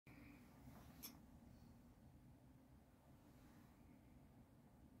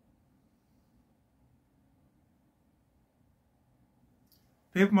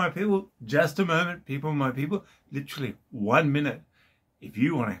People, my people, just a moment. People, my people, literally 1 minute. If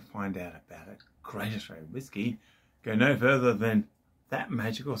you want to find out about a great Australian whiskey, go no further than that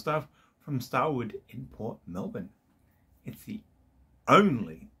magical stuff from Starward in Port Melbourne. It's the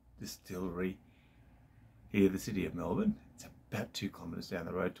only distillery here in the city of Melbourne. It's about 2 kilometres down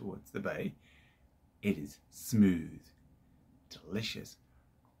the road towards the bay. It is smooth, delicious,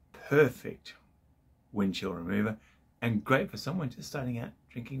 perfect wind chill remover, and great for someone just starting out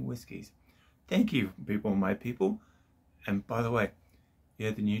drinking whiskies. Thank you, people, my people. And by the way,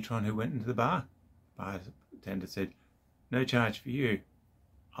 yeah, the neutron who went into the bar. Bartender said, no charge for you.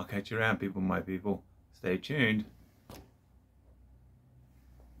 I'll catch you around, people, my people. Stay tuned.